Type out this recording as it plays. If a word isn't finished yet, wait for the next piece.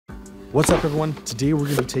What's up, everyone? Today we're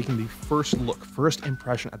going to be taking the first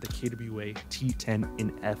impression at the KWA T-10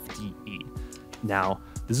 in FDE. Now,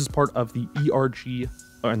 this is part of the ERG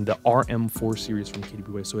and the RM4 series from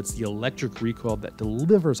KWA, so it's the electric recoil that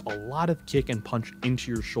delivers a lot of kick and punch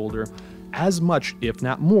into your shoulder, as much, if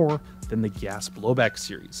not more, than the gas blowback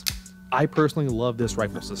series. I personally love this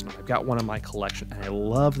rifle system. I've got one in my collection, and I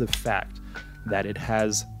love the fact that it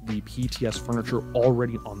has the PTS furniture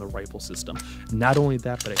already on the rifle system. Not only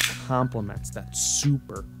that, but it complements that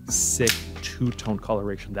super sick two-tone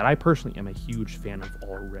coloration that I personally am a huge fan of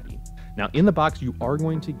already. Now, in the box, you are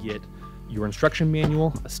going to get your instruction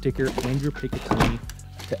manual, a sticker, and your Picatinny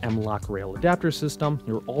to M-LOK rail adapter system.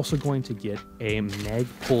 You're also going to get a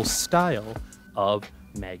Magpul style of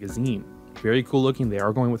magazine. Very cool looking. They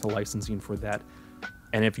are going with a licensing for that.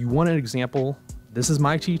 And if you want an example, this is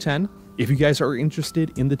my T10. If you guys are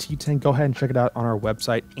interested in the T10, go ahead and check it out on our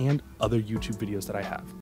website and other YouTube videos that I have.